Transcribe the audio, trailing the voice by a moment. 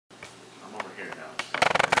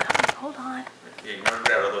hold on. Yeah, you remember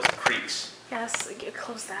that, all those creaks. Yes,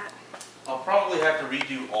 close that. I'll probably have to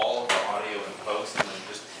redo all of the audio in post and then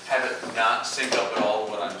just have it not sync up at all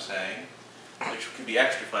what I'm saying, which could be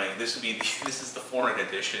extra funny. This is the foreign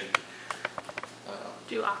edition.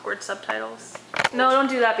 Do awkward subtitles. No, don't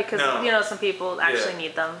do that because you know some people actually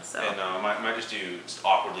need them. So. And I might just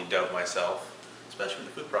awkwardly dub myself, especially when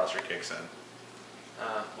the food processor kicks in.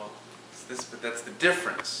 Well, but that's the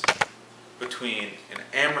difference between an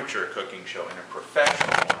amateur cooking show and a professional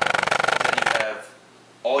one. That you have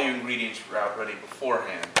all your ingredients out ready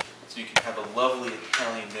beforehand, so you can have a lovely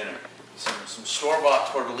Italian dinner. Some store-bought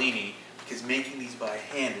tortellini, because making these by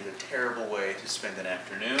hand is a terrible way to spend an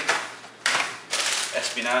afternoon.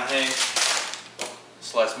 Espinache,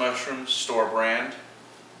 sliced mushrooms, store brand.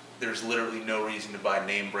 There's literally no reason to buy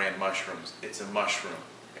name brand mushrooms. It's a mushroom.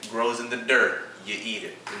 It grows in the dirt. You eat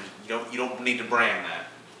it. You don't need to brand that.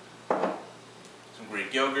 Some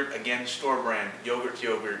Greek yogurt, again store brand. Yogurt's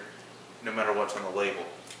yogurt, no matter what's on the label.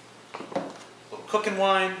 A little cooking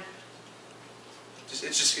wine. It's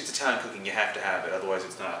Italian cooking. You have to have it. Otherwise,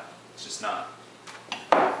 it's not. It's just not.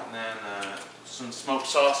 And then some smoked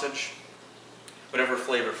sausage. Whatever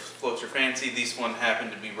flavor floats your fancy. These one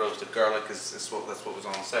happened to be roasted garlic because that's what was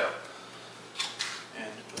on sale.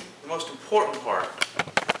 And the most important part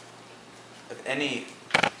of any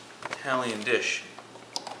Italian dish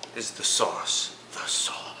is the sauce. The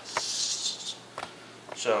sauce.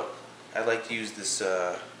 So I like to use this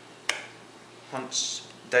Hunt's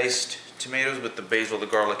diced tomatoes with the basil, the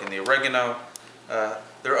garlic, and the oregano.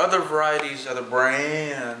 There are other varieties, other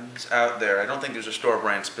brands out there. I don't think there's a store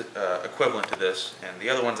brand equivalent to this, and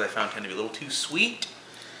the other ones I found tend to be a little too sweet.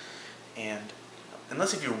 And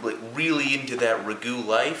unless if you're really into that ragu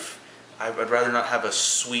life, I'd rather not have a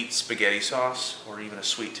sweet spaghetti sauce or even a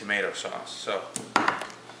sweet tomato sauce. So,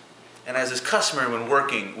 and as is customary when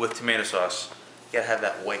working with tomato sauce, you gotta have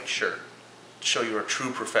that white shirt to show you're a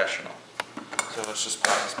true professional. So let's just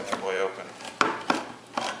pop this bad boy open.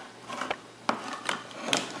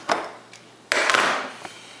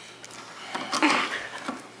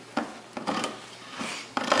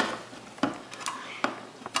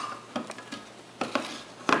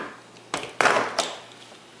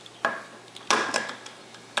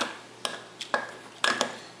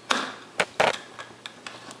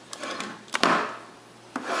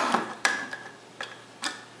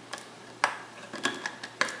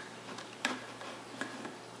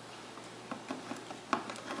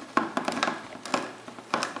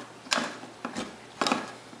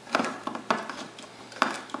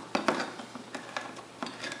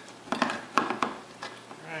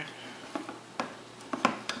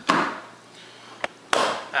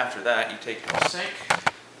 After that, you take your sink,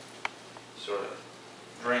 sort of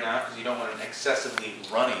drain out because you don't want an excessively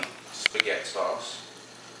runny spaghetti sauce.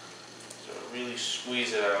 So really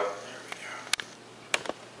squeeze it out. There we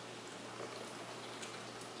go.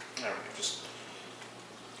 There we go.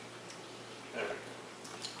 There we go.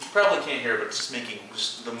 You probably can't hear it, but it's just making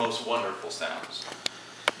just the most wonderful sounds.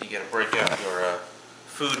 You got to break out your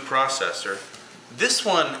food processor. This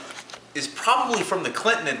one is probably from the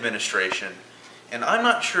Clinton administration. And I'm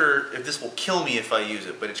not sure if this will kill me if I use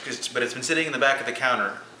it, but it's been sitting in the back of the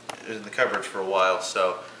counter in the cupboard for a while,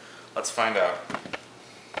 so let's find out.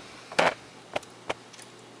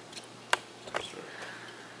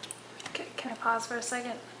 Can I pause for a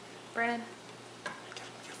second, Brandon?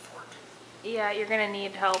 Yeah, you're gonna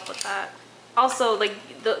need help with that. Also, like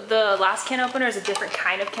the last can opener is a different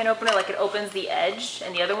kind of can opener. Like it opens the edge,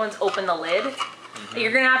 and the other ones open the lid. Mm-hmm.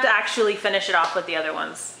 You're gonna have to actually finish it off with the other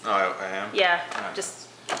ones. Oh, I am? Yeah,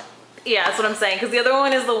 yeah, that's what I'm saying. Because the other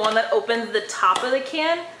one is the one that opens the top of the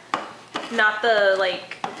can, not the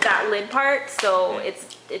that lid part. So it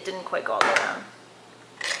didn't quite go all the way around.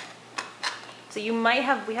 So you might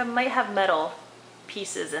have metal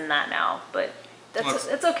pieces in that now, but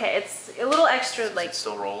it's okay. It's a little extra Is it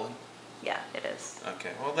still rolling? Yeah, it is.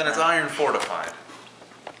 Okay, well then it's iron fortified.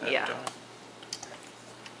 Yeah.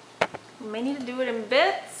 We may need to do it in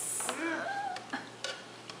bits. There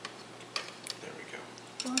we go.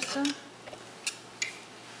 Awesome.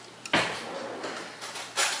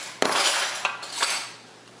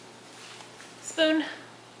 Spoon.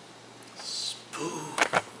 Spoon.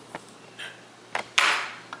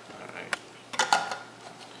 Alright.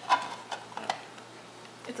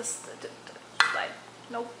 It's a slide.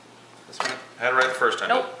 Nope. This one? I had it right the first time.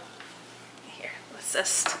 Nope. Here,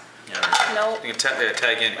 assist. Yeah. Nope. You can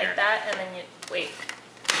tag in like here. that, and then you wait.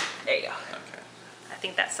 There you go. Okay. I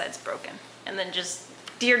think that side's broken. And then just,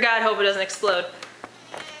 dear God, hope it doesn't explode.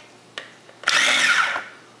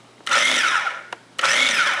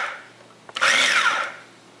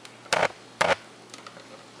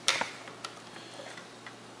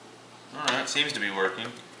 seems to be working.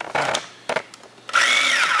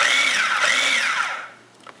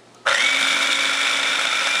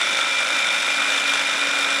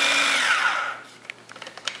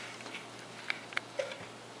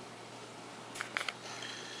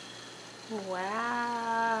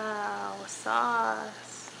 Wow,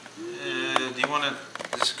 sauce. Do you want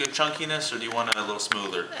this good chunkiness, or do you want it a little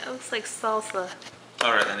smoother? It looks like salsa.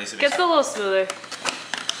 All right, that needs to be. Gets a little smoother.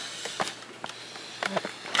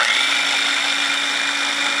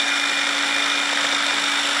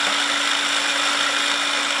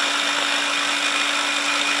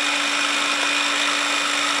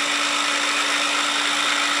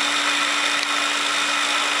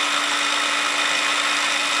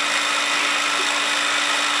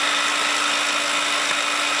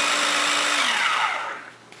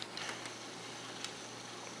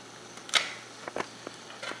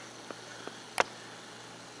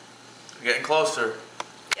 Getting closer.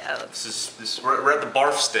 Yeah, This is we're at the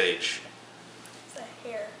barf stage. it's a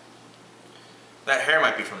hair. That hair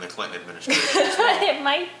might be from the Clinton administration. It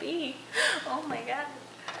might be. Oh my god.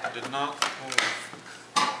 I did not have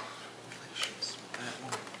relations with that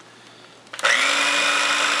one.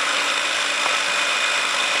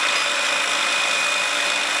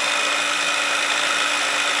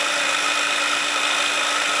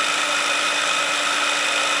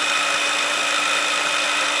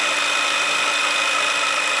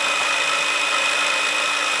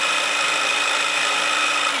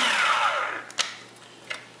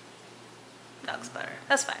 That looks better.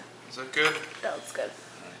 That's fine. Is that good? That looks good.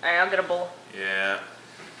 Alright, I'll get a bowl. Yeah.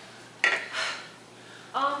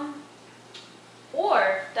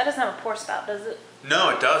 Or that doesn't have a pour spout, does it? No,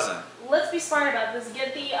 it doesn't. Let's be smart about this.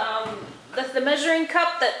 Get the measuring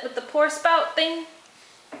cup that with the pour spout thing.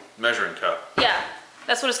 Measuring cup. Yeah,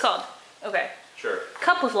 that's what it's called. Okay. Sure.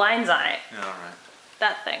 Cup with lines on it. Yeah, all right.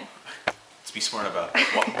 That thing. Let's be smart about it.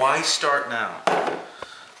 Why start now?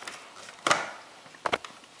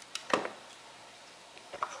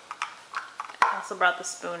 I also brought the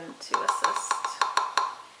spoon to assist.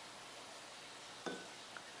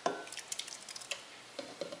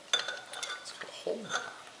 It's got a hole in it.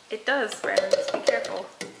 It does, Brandon. Just be careful.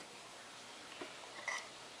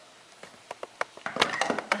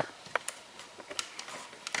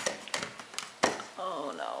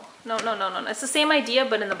 Oh no. No. It's the same idea,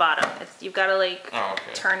 but in the bottom. You've got to like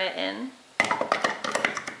turn it in.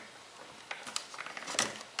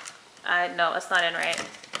 No, it's not in right.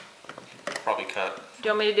 Probably cut. Do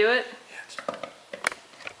you want me to do it? Yes. Do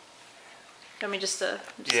you want me just to?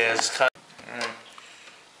 Yeah, it's cut. All right.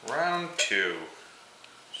 Round 2.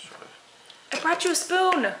 I brought you a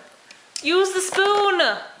spoon. Use the spoon.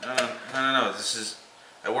 No. This is.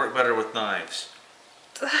 I work better with knives.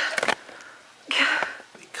 They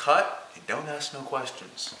cut and don't ask no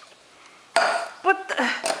questions. What the?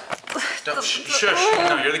 Don't, shush.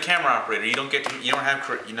 No, you're the camera operator. You don't get to. You don't have.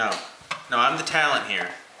 You know. No, I'm the talent here.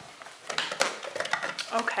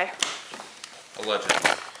 Okay.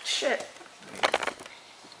 Allegedly. Shit.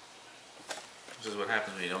 This is what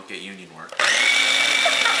happens when you don't get union work.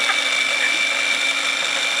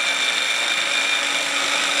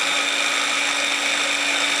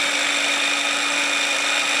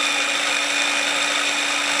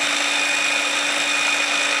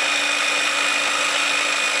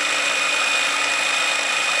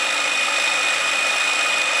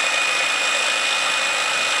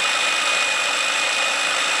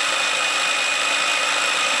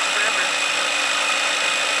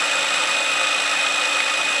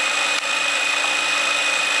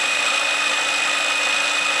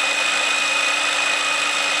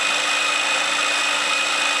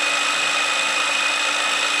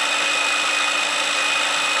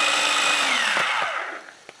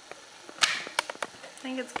 I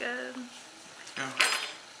think it's good. Yeah.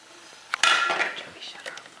 Joey, shut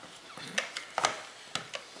up.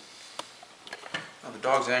 Oh, the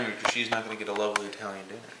dog's angry because she's not going to get a lovely Italian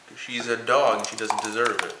dinner. Because she's a dog and she doesn't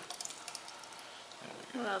deserve it.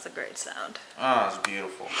 Well, that was a great sound. Ah, it's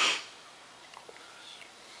beautiful.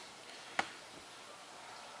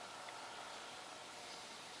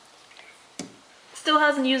 Still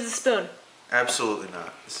hasn't used the spoon. Absolutely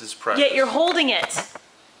not. This is precious. Yet you're holding it.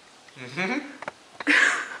 Mm-hmm.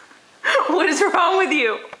 What is wrong with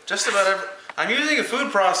you? Just about every. I'm using a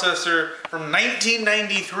food processor from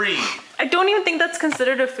 1993. I don't even think that's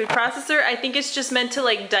considered a food processor. I think it's just meant to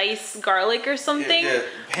like dice garlic or something. Yeah,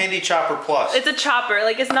 Handy Chopper Plus. It's a chopper.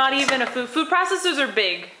 Like it's not even a food. Food processors are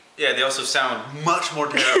big. Yeah, they also sound much more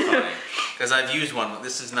terrifying. Because I've used one.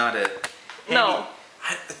 This is not it. No.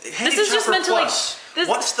 Handy This is just Chopper meant to, like, Plus. this-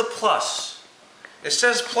 What's the plus? It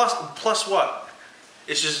says plus what?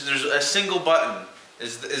 It's just there's a single button.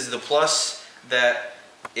 Is the plus that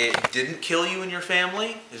it didn't kill you and your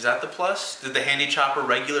family? Is that the plus? Did the handy chopper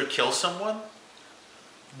regular kill someone?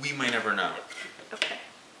 We may never know. Okay.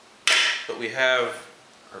 But we have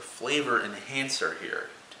our flavor enhancer here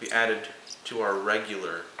to be added to our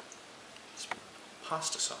regular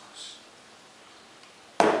pasta sauce.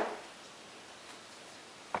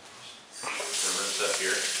 Rinse up here.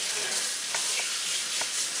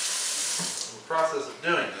 In the process of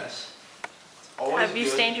doing this, it's always Have you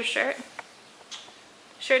good. stained your shirt?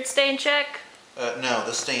 Shirt stain check? No,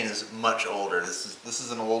 the stain is much older. This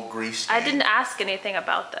is an old grease stain. I didn't ask anything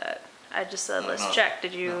about that. I just said, let's check.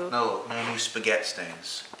 Did you? No new spaghetti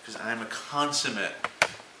stains. Because I'm a consummate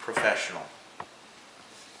professional.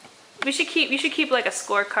 You should keep like a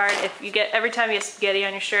scorecard. If you get, every time you get spaghetti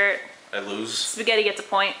on your shirt, I lose. spaghetti gets a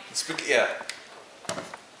point. Yeah.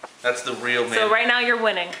 That's the real man. So right now you're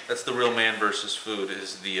winning. That's the real man versus food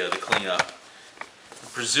is the cleanup.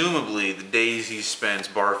 Presumably the days he spends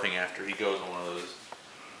barfing after he goes on one of those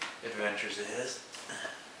adventures of his.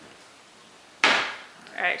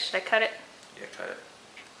 All right, should I cut it? Yeah, cut it.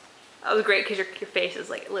 That was great because your face is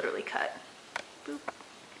like literally cut. Boop.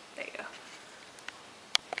 There you go.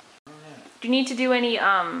 Do you need to do any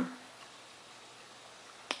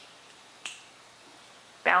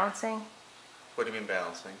balancing? What do you mean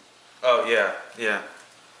balancing? Oh yeah, yeah.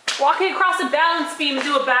 Walking across a balance beam and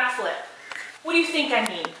do a backflip. What do you think I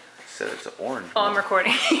mean? Said it's an orange. Oh, I'm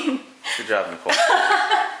recording. Good job, Nicole.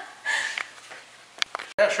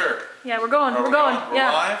 Yeah, sure. Yeah, we're going. Are We're we going. on? We're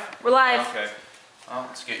Yeah. live? We're live. Okay. Well,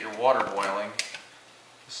 let's get your water boiling.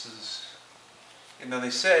 This is, You know,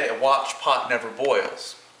 they say a watch pot never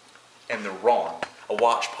boils, and they're wrong. A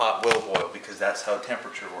watch pot will boil because that's how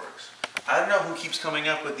temperature works. I don't know who keeps coming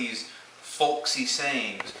up with these folksy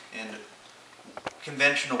sayings and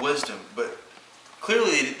conventional wisdom, but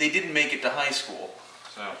clearly they didn't make it to high school.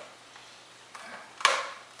 so.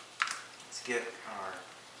 Let's get our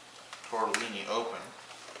tortellini open.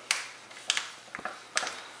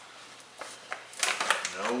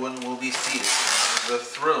 No one will be seated. This is the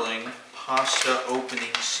thrilling pasta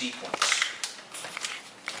opening sequence.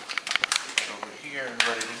 Over here and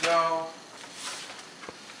ready to go.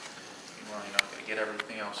 Well, you're not going to get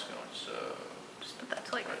everything else going, so Just put that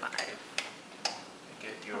to like 5.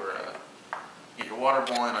 get your water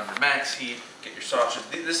boiling on your max heat. Get your sausage.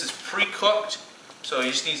 This is pre-cooked, so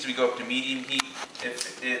it just needs to go up to medium heat.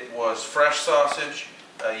 If it was fresh sausage,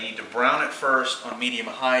 you need to brown it first on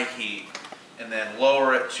medium-high heat, and then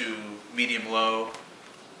lower it to medium-low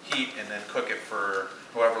heat, and then cook it for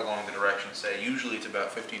however long the directions say. Usually it's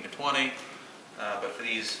about 15 to 20, but for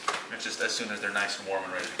these, it's just as soon as they're nice and warm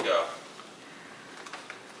and ready to go.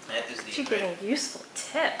 That is the You're getting useful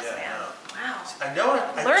tips, Yeah, man. Wow. I know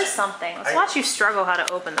it. Learn something. Let's watch you struggle how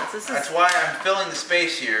to open this. This That's is why I'm filling the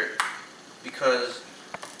space here, because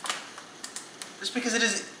it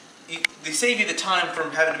is. They save you the time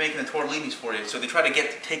from having to make the tortellinis for you, so they try to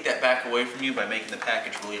take that back away from you by making the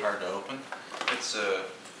package really hard to open. It's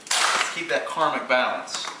let's keep that karmic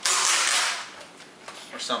balance,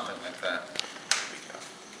 or something like that. There we go.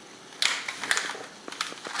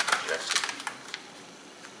 Yes.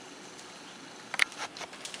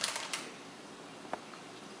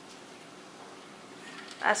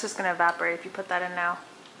 that's just gonna evaporate if you put that in now.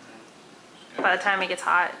 By the time it gets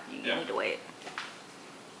hot, you Yeah. need to wait.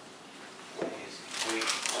 Sweet.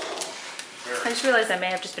 I just realized I may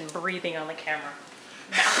have just been breathing on the camera.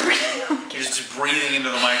 You're just breathing into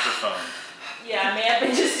the microphone. Yeah, I may have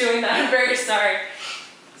been just doing that. I'm very sorry.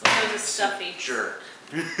 Sometimes it's stuffy. Sure.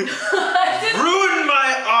 Ruined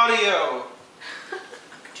my audio.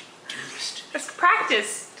 It's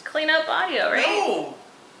practice to clean up audio, right?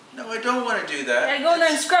 No, I don't want to do You that. gotta go in there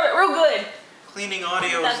and scrub it real good. Cleaning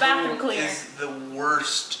audio That bathroom cleaner. is the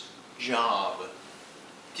worst job.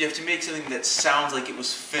 You have to make something that sounds like it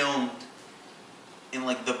was filmed in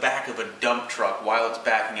like the back of a dump truck while it's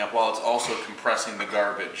backing up, while it's also compressing the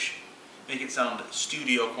garbage. Make it sound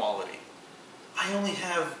studio quality. I only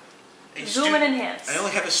have a Zoom and enhance. I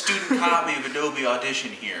only have a student copy of Adobe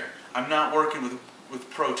Audition here. I'm not working with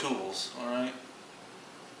Pro Tools, all right?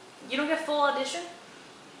 You don't get full audition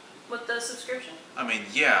with the subscription? I mean,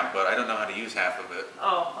 yeah, but I don't know how to use half of it.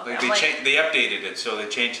 Oh, okay. They updated it, so they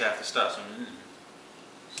changed half the stuff. So,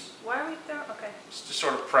 Why are we there? Okay. just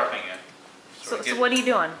sort of prepping it. So what are you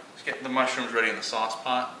doing? Just getting the mushrooms ready in the sauce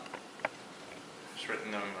pot. Just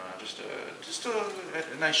written them, just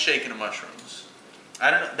a nice shaking of mushrooms.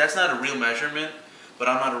 I don't know. That's not a real measurement, but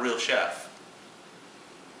I'm not a real chef.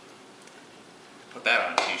 Put that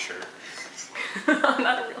on a T-shirt. I'm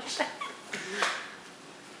not a real chef.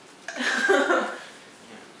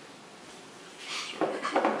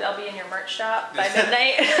 merch shop by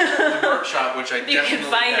midnight. The merch shop, which I You can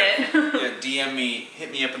definitely find have. Yeah, DM me,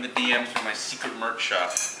 hit me up in the DMs for my secret merch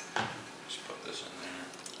shop. Just put this in there.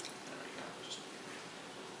 There we go. Just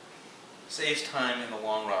saves time in the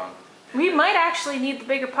long run. We might actually need the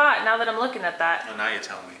bigger pot now that I'm looking at that. Oh, now you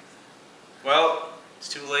tell me. Well, it's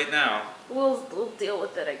too late now. We'll deal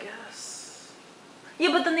with it, I guess. Yeah,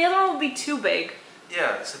 but then the other one will be too big.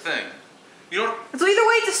 Yeah, that's the thing. You don't. So either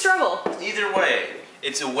way, it's a struggle. Either way,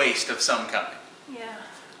 it's a waste of some kind. Yeah.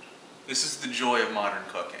 This is the joy of modern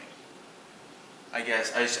cooking. I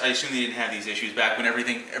guess I assume they didn't have these issues back when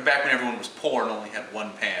everyone was poor and only had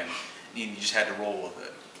one pan, and you just had to roll with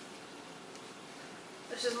it.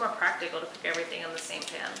 It's just more practical to cook everything in the same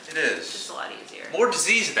pan. It It's just is. a lot easier. More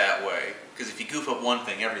disease that way, because if you goof up one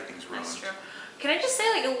thing, everything's ruined. That's true. Can I just say,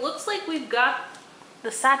 like, it looks like we've got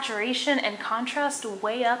the saturation and contrast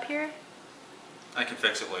way up here. I can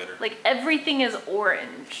fix it later. Like, everything is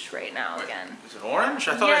orange right now Wait, again. is it orange?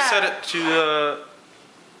 I thought I Yeah. set it to.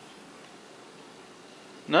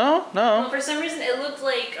 No, Well, no. for some reason, it looked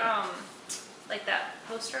like that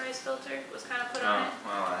posterized filter was kind of put on it.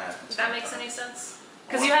 Well, that happens. If that makes any sense.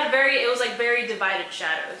 Because you had it was like very divided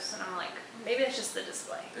shadows, and I'm like, maybe it's just the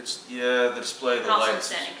display. It's the display, the And also I'm lights.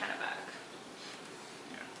 standing kind of back.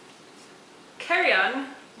 Yeah. Carry on.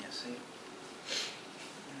 Yeah, see.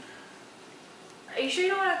 Are you sure you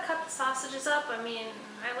don't want to cut the sausages up? I mean,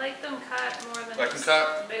 I like them cut more than Like them just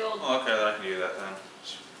cut? a big old. Oh, okay, I can do that then.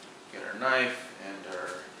 Get our knife and our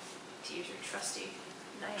To use your trusty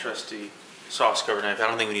knife. trusty sauce cover knife. I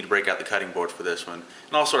don't think we need to break out the cutting board for this one.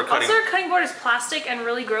 And also our cutting. Also, our cutting board is plastic and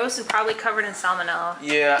really gross and probably covered in salmonella.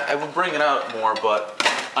 Yeah, I would bring it out more, but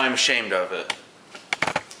I'm ashamed of it.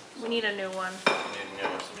 We need a new one. I need to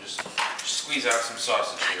know. So just squeeze out some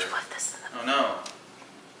sausage here. You left this in the. Oh no.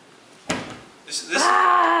 This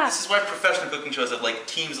is why professional cooking shows have like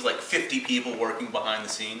teams of like 50 people working behind the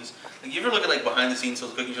scenes. Like you ever look at like behind the scenes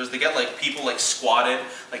those cooking shows? They got like people like squatted,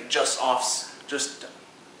 like just off, just.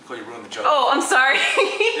 Look, you ruined the joke. Oh, I'm sorry.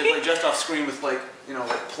 They're like just off screen with like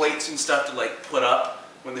like plates and stuff to like put up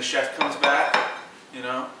when the chef comes back. You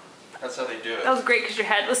know, that's how they do it. That was great because your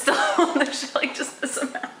head was still on the like just this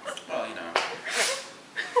amount. Well,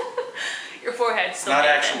 Your forehead's still not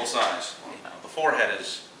hanging. actual size. Well, the forehead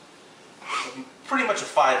is pretty much a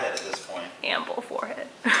 5-head at this point. Ample forehead.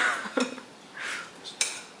 There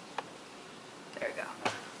we go.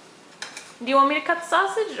 Do you want me to cut the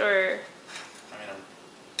sausage or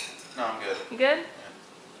No, I'm good. you good?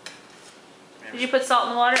 Maybe- Did you put salt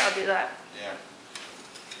in the water? I'll do that. Yeah.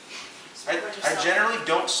 I generally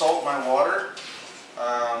don't salt my water.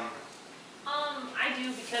 I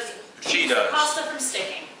do because it She keeps the does. pasta from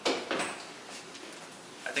sticking.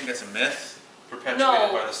 I think that's a myth perpetuated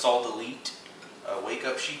No. by the salt elite. Wake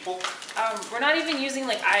up sheeple. We're not even using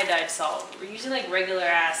like iodized salt. We're using like regular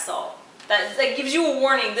ass salt. That gives you a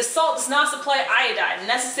warning. This salt does not supply iodine,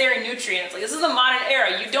 necessary nutrients. Like this is the modern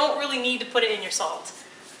era. You don't really need to put it in your salt.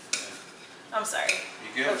 I'm sorry.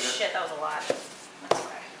 You good? Oh shit, that was a lot. That's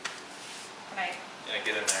okay. Can I? Yeah,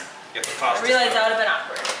 get in there. Get the I pasta. realized that stuff. would have been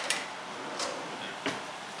awkward.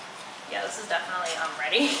 Yeah, this is definitely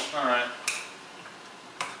ready. All right.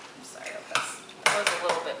 I'm sorry, that was a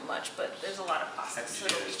little bit much, but there's a lot of pasta, so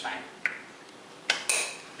it'll be fine.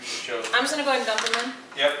 I'm just gonna go ahead and dump them in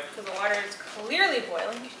Yep. because the water is clearly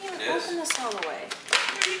boiling. You can't It even is. open this all the way.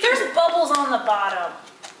 There's bubbles on the bottom.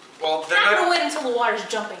 Well, I'm they're not gonna not. wait until the water's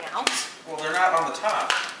jumping out. Well, they're not on the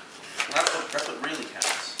top. That's what really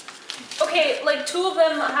counts. Okay, like 2 of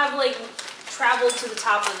them have like traveled to the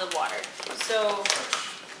top of the water. So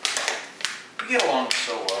We get along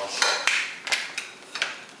so well.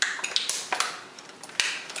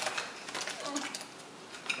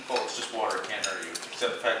 Well, it's just water. It can't hurt you.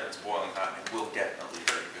 Except the fact that it's boiling hot, it will definitely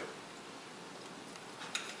hurt you.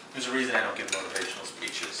 There's a reason I don't give motivational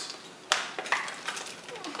speeches.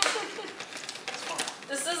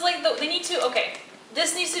 this is like they need to, okay.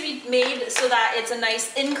 This needs to be made so that it's a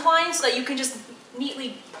nice incline so that you can just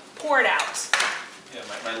neatly pour it out. Yeah,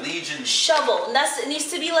 my legion. Shovel, and it needs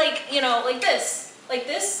to be like, like this.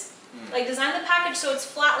 Like design the package so it's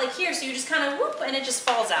flat like here, so you just kind of whoop and it just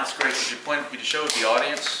falls out. That's great. Could you show the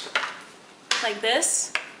audience? Like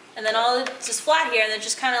this, and then all it's just flat here, and it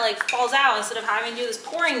just kind of like falls out instead of having to do this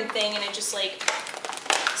pouring thing, and it just like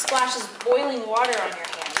splashes boiling water on your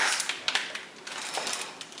hands.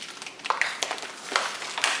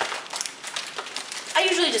 I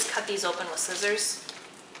usually just cut these open with scissors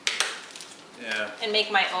Yeah. and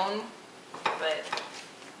make my own, but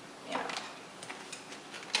you know.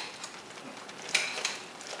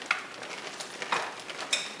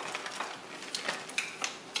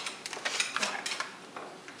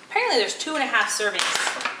 apparently there's 2.5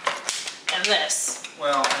 servings in this.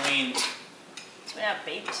 Well, I mean, 2.5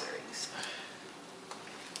 baby servings.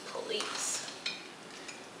 Please.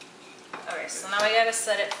 Okay, so now we gotta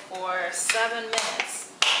set it for 7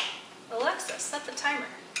 minutes. Alexa, set the timer.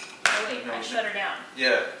 Oh wait, I shut her down.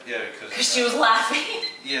 yeah, Because because she was laughing.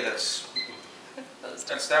 yeah, that was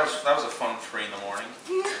a fun 3 in the morning.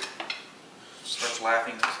 Starts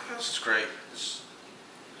laughing. This is great. This,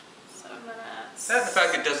 7 minutes. that and the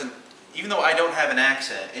fact it doesn't, even though I don't have an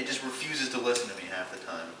accent, it just refuses to listen to me half the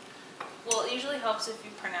time. Well, it usually helps if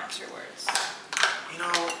you pronounce your words. You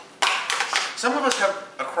know, some of us have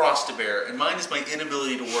a cross to bear, and mine is my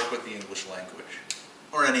inability to work with the English language,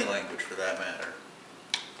 or any language for that matter.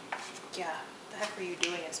 Yeah, the heck were you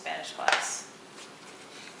doing in Spanish class?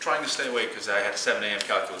 Trying to stay awake because I had a 7 a.m.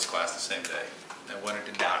 calculus class the same day. I wanted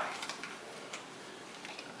to die.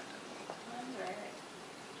 Mine's right.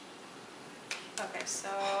 Okay, so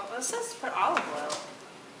it says put olive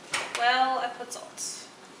oil. Well, I put salt.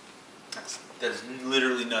 That is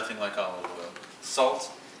literally nothing like olive oil.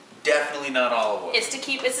 Salt, definitely not olive oil. It's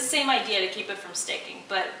the same idea to keep it from sticking,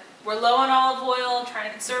 but we're low on olive oil. I'm trying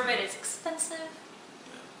to conserve it. It's expensive.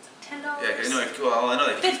 It's like $10. Yeah, I know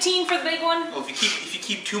that. 15 for the big one. Well, if you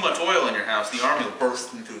keep too much oil in your house, the army will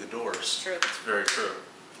burst in through the doors. True. It's very true.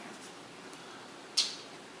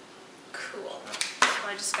 Cool. So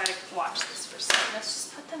I just gotta watch this for a second. Let's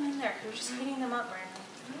just put them in there. We're just heating them up, Brandon.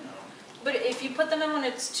 But if you put them in when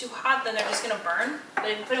it's too hot, then they're just gonna burn. But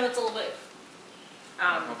if you put them when it's a little bit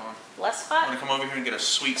Hold on. less Want hot, to come over here and get a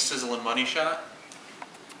sweet sizzling money shot?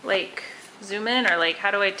 like zoom in, or like how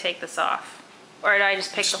do I take this off? Or do I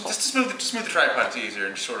just pick the whole? Just move the tripod. It's easier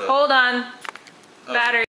and just sort of. Hold on, Oh. battery.